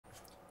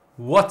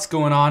What's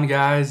going on,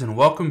 guys, and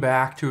welcome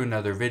back to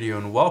another video,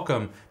 and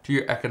welcome to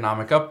your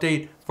economic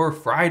update for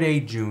Friday,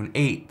 June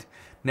 8th.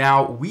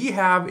 Now, we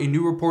have a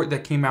new report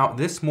that came out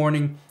this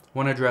morning. I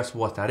want to address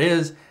what that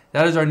is.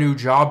 That is our new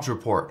jobs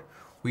report.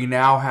 We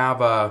now have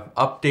a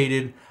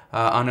updated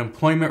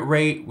unemployment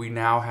rate. We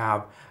now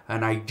have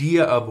an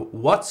idea of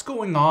what's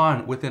going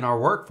on within our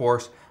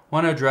workforce. I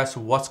want to address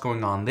what's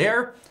going on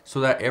there so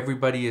that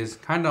everybody is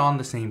kind of on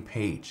the same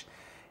page.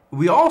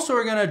 We also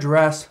are going to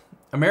address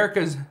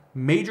America's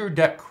major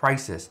debt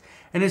crisis.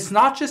 And it's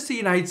not just the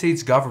United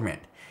States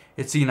government.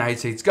 It's the United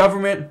States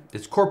government,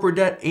 it's corporate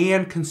debt,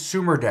 and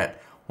consumer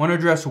debt. I want to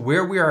address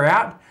where we are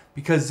at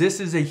because this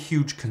is a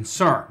huge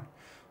concern.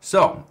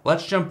 So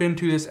let's jump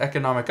into this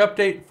economic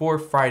update for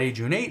Friday,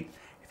 June 8th.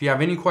 If you have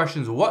any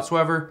questions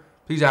whatsoever,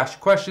 please ask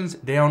your questions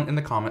down in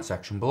the comment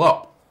section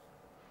below.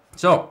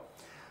 So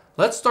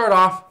let's start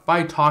off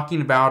by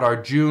talking about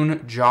our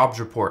June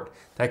jobs report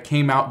that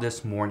came out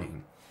this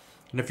morning.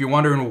 And if you're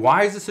wondering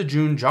why is this a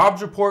June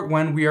jobs report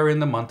when we are in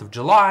the month of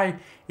July,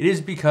 it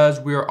is because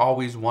we are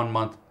always 1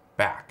 month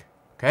back.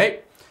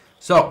 Okay,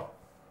 so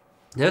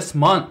this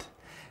month,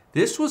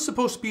 this was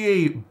supposed to be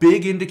a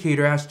big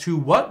indicator as to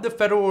what the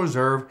Federal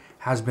Reserve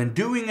has been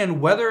doing and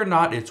whether or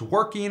not it's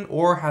working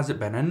or has it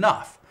been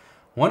enough.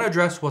 I want to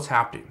address what's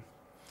happening.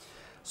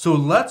 So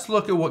let's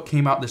look at what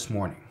came out this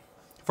morning.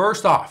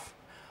 First off,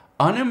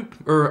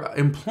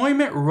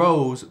 employment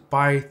rose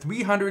by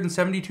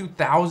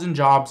 372,000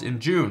 jobs in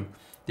June.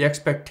 The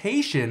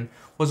expectation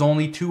was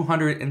only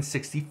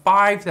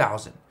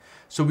 265,000.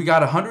 So we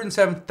got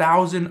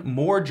 107,000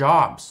 more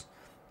jobs.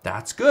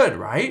 That's good,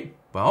 right?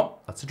 Well,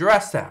 let's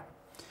address that.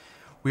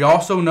 We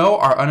also know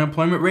our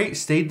unemployment rate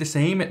stayed the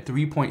same at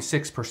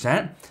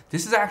 3.6%.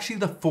 This is actually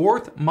the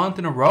fourth month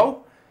in a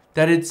row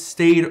that it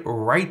stayed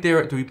right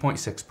there at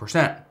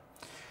 3.6%.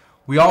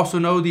 We also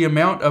know the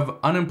amount of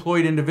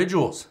unemployed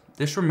individuals.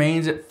 This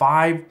remains at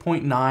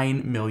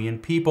 5.9 million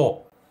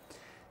people.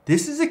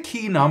 This is a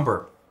key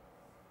number.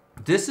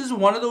 This is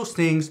one of those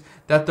things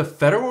that the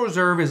Federal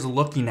Reserve is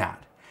looking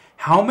at.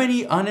 How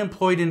many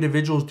unemployed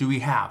individuals do we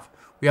have?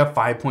 We have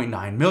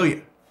 5.9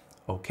 million.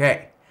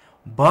 Okay,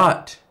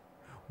 but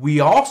we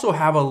also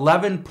have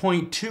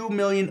 11.2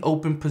 million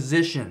open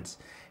positions.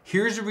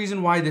 Here's the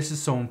reason why this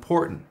is so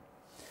important.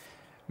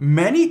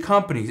 Many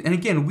companies, and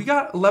again, we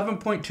got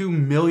 11.2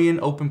 million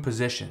open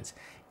positions.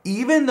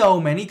 Even though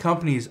many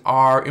companies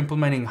are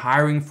implementing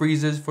hiring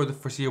freezes for the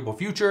foreseeable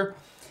future,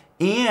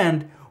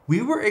 and we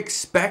were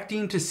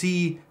expecting to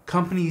see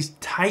companies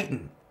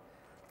tighten.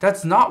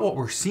 That's not what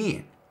we're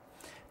seeing.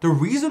 The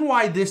reason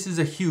why this is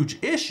a huge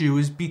issue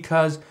is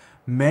because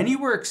many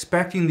were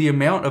expecting the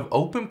amount of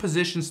open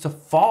positions to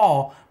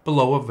fall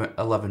below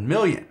 11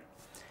 million.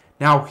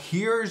 Now,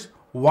 here's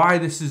why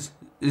this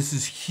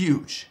is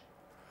huge.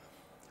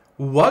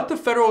 What the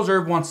Federal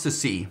Reserve wants to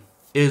see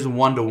is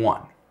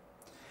 1-to-1.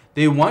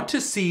 They want to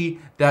see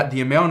that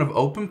the amount of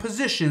open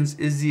positions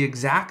is the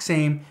exact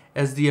same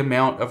as the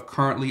amount of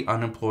currently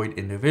unemployed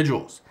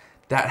individuals.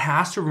 That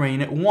has to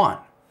remain at 1.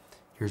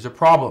 Here's a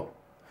problem.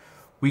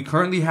 We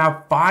currently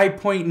have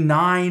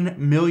 5.9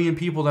 million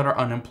people that are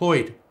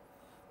unemployed,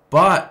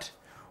 but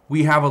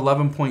we have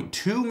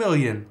 11.2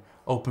 million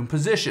open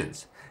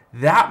positions.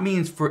 That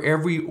means for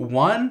every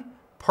one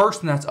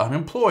person that's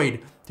unemployed,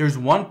 there's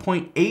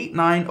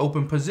 1.89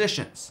 open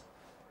positions.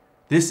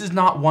 This is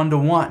not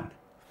 1-to-1.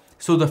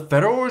 So the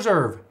Federal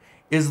Reserve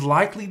is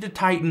likely to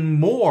tighten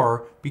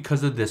more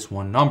because of this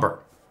one number.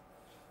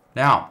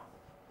 Now,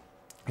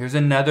 here's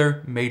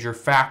another major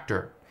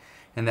factor,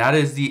 and that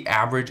is the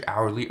average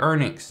hourly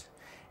earnings.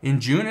 In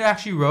June, it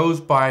actually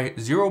rose by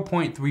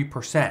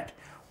 0.3%,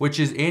 which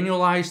is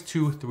annualized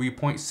to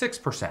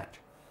 3.6%.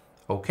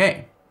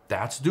 Okay,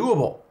 that's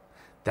doable.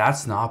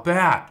 That's not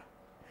bad.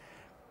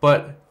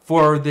 But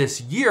for this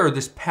year,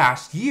 this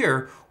past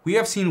year, we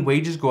have seen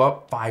wages go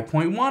up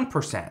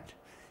 5.1%.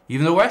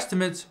 Even though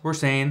estimates were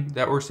saying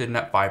that we're sitting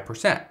at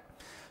 5%.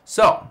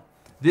 So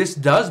this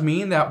does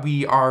mean that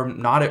we are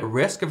not at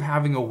risk of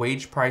having a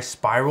wage price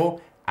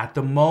spiral at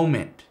the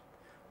moment.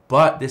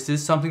 But this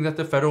is something that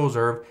the Federal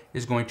Reserve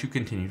is going to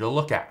continue to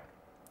look at.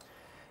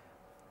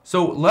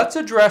 So let's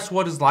address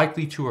what is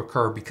likely to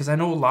occur, because I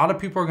know a lot of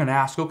people are going to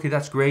ask, okay,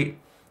 that's great.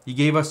 You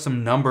gave us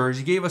some numbers,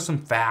 you gave us some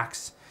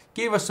facts,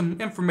 you gave us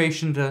some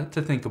information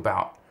to think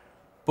about.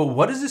 But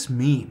what does this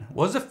mean?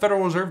 What is the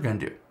Federal Reserve going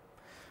to do?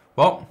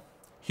 Well,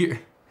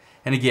 here,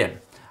 and again,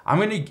 I'm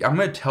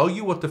gonna tell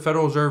you what the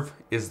Federal Reserve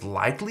is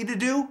likely to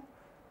do,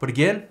 but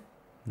again,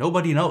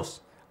 nobody knows.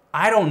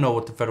 I don't know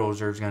what the Federal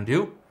Reserve is gonna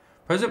do.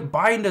 President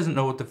Biden doesn't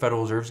know what the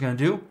Federal Reserve is gonna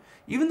do.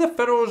 Even the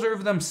Federal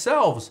Reserve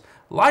themselves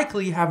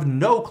likely have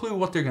no clue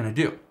what they're gonna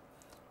do.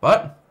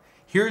 But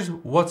here's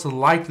what's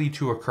likely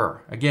to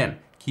occur. Again,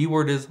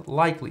 keyword is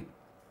likely.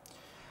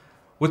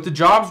 With the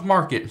jobs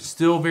market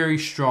still very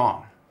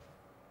strong,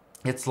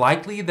 it's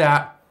likely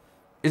that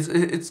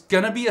it's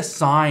going to be a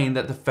sign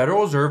that the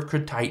Federal Reserve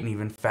could tighten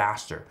even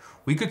faster.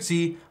 We could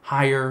see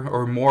higher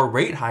or more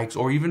rate hikes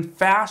or even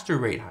faster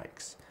rate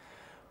hikes.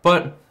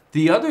 But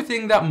the other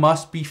thing that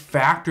must be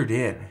factored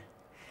in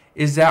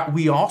is that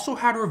we also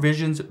had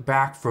revisions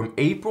back from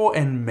April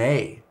and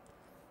May.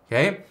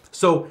 Okay,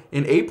 so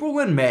in April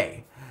and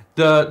May,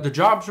 the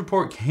jobs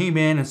report came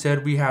in and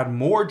said we had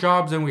more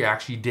jobs than we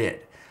actually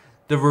did.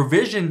 The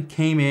revision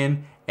came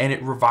in and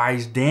it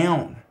revised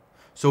down.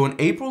 So in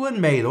April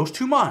and May, those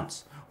 2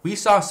 months, we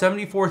saw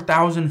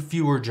 74,000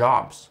 fewer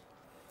jobs.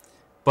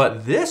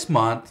 But this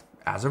month,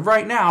 as of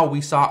right now,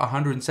 we saw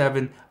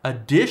 107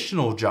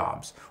 additional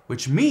jobs,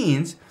 which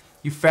means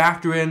you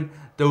factor in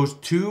those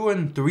 2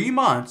 and 3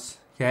 months,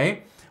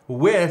 okay,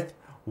 with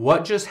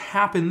what just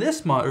happened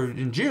this month or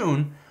in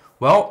June.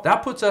 Well,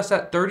 that puts us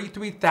at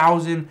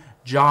 33,000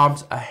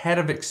 jobs ahead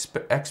of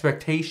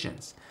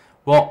expectations.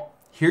 Well,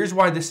 here's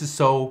why this is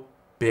so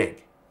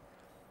big.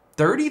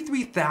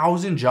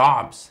 33,000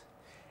 jobs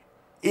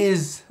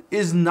is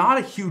not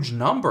a huge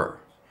number.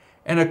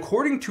 And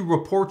according to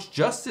reports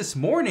just this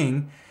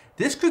morning,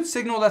 this could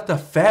signal that the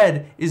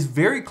Fed is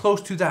very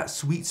close to that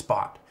sweet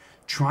spot,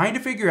 trying to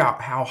figure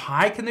out how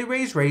high can they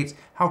raise rates,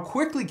 how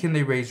quickly can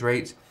they raise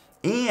rates,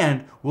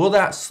 and will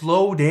that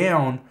slow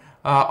down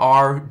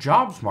our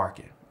jobs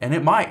market? And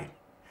it might.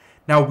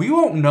 Now, we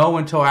won't know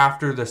until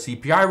after the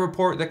CPI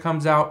report that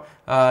comes out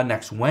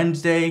next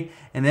Wednesday.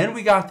 And then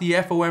we got the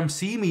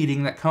FOMC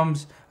meeting that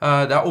comes,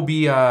 that will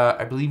be,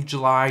 I believe,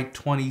 July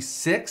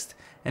 26th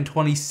and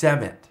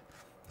 27th.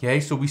 Okay,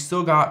 so we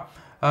still got,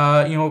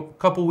 a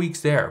couple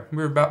weeks there.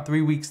 We're about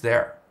 3 weeks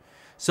there.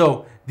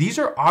 So these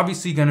are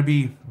obviously going to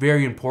be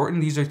very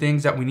important. These are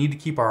things that we need to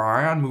keep our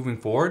eye on moving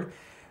forward.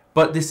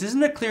 But this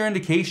isn't a clear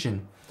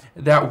indication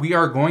that we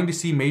are going to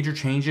see major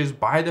changes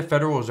by the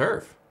Federal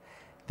Reserve.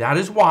 That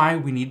is why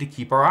we need to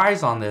keep our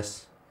eyes on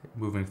this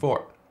moving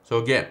forward. So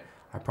again,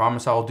 I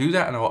promise I will do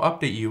that and I will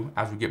update you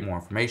as we get more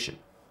information.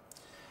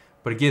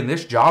 But again,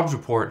 this jobs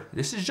report,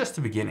 this is just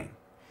the beginning.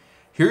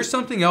 Here's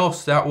something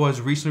else that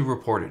was recently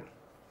reported.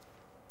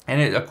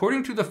 And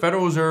according to the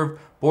Federal Reserve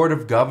Board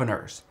of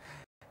Governors,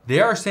 they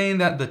are saying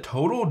that the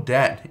total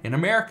debt in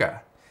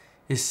America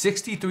is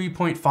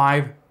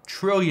 $63.5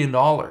 trillion.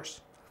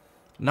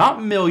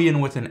 Not million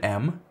with an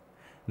M,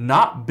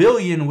 not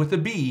billion with a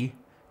B,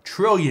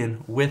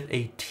 trillion with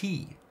a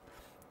T.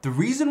 The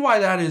reason why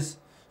that is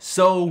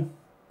so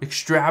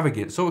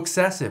extravagant, so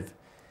excessive,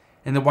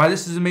 and why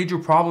this is a major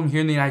problem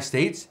here in the United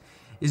States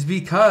is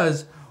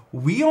because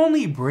we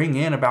only bring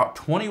in about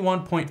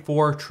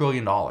 $21.4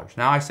 trillion.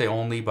 Now I say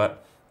only,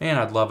 but man,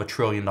 I'd love $1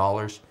 trillion.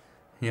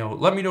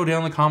 Let me know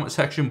down in the comment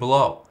section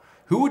below.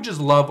 Who would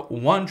just love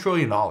 $1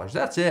 trillion?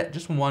 That's it,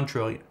 just $1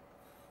 trillion.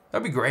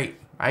 That'd be great,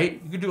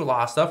 right? You could do a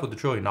lot of stuff with $1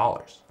 trillion.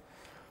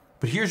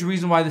 But here's the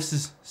reason why this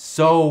is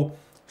so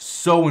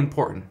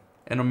important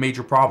and a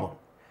major problem.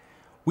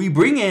 We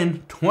bring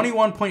in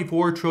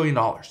 $21.4 trillion.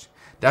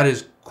 That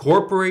is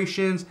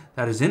corporations,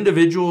 that is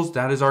individuals,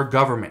 that is our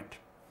government.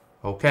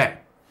 Okay.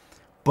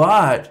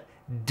 But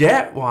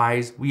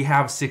debt-wise, we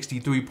have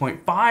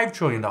 $63.5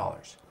 trillion.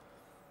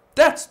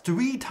 That's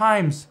 3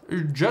 times, or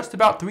just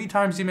about 3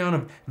 times the amount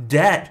of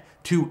debt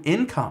to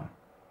income.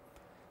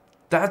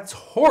 That's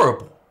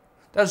horrible.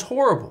 That's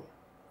horrible.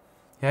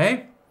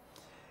 Okay?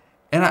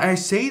 And I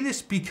say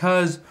this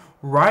because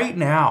right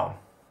now,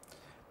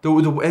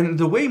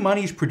 the way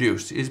money is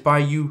produced is by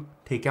you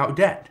take out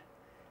debt.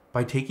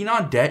 By taking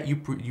on debt, you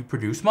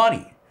produce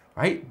money,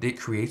 right? It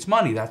creates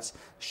money. That's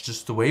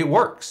just the way it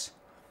works.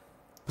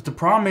 But the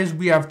problem is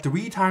we have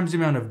 3 times the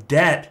amount of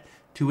debt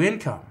to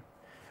income.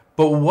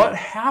 But what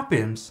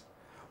happens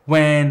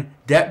when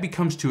debt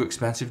becomes too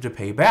expensive to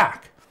pay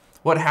back?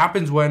 What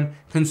happens when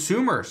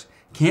consumers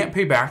can't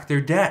pay back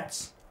their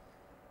debts?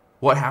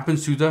 What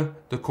happens to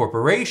the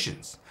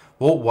corporations?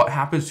 Well, what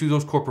happens to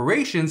those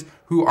corporations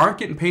who aren't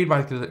getting paid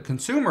by the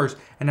consumers,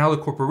 and now the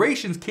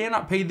corporations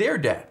cannot pay their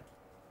debt?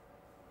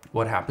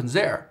 What happens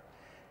there?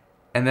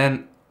 And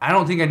then I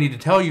don't think I need to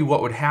tell you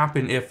what would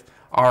happen if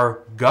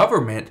our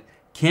government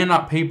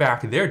cannot pay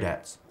back their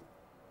debts.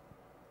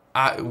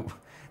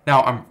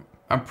 Now,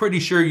 I'm pretty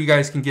sure you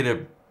guys can get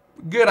a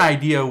good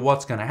idea of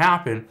what's going to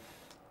happen.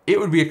 It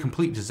would be a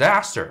complete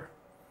disaster.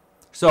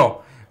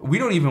 So we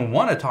don't even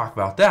want to talk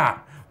about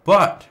that.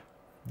 But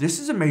this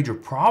is a major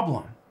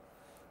problem.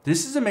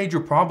 This is a major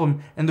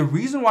problem. And the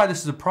reason why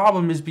this is a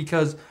problem is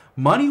because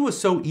money was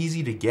so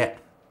easy to get.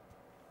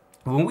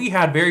 When we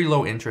had very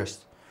low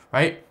interest,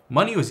 right?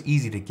 Money was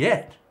easy to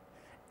get.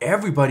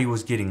 Everybody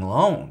was getting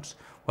loans,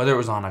 whether it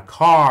was on a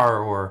car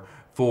or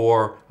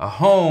for a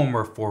home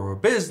or for a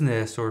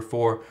business or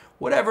for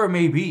whatever it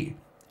may be.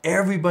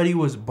 Everybody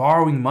was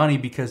borrowing money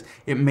because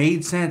it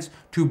made sense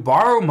to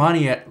borrow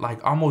money at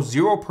like almost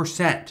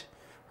 0%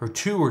 or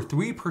 2 or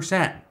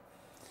 3%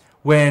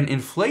 when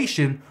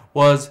inflation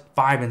was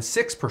 5 and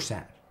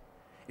 6%.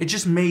 It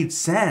just made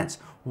sense.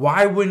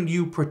 Why wouldn't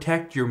you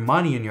protect your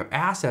money and your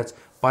assets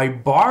by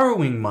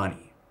borrowing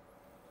money?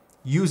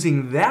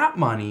 Using that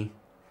money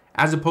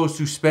as opposed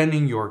to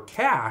spending your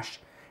cash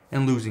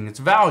and losing its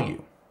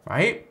value,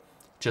 right?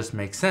 Just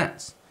makes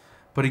sense.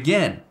 But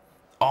again,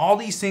 all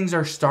these things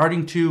are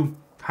starting to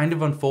kind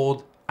of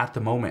unfold at the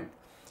moment.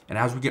 And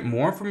as we get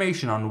more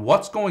information on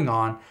what's going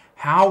on,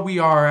 how we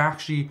are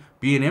actually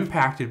being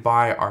impacted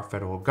by our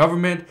federal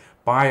government,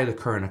 by the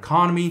current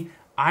economy,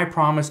 I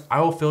promise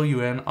I will fill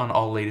you in on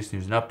all the latest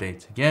news and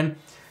updates. Again,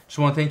 just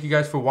want to thank you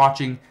guys for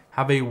watching.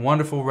 Have a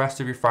wonderful rest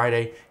of your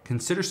Friday.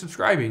 Consider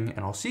subscribing,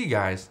 and I'll see you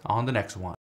guys on the next one.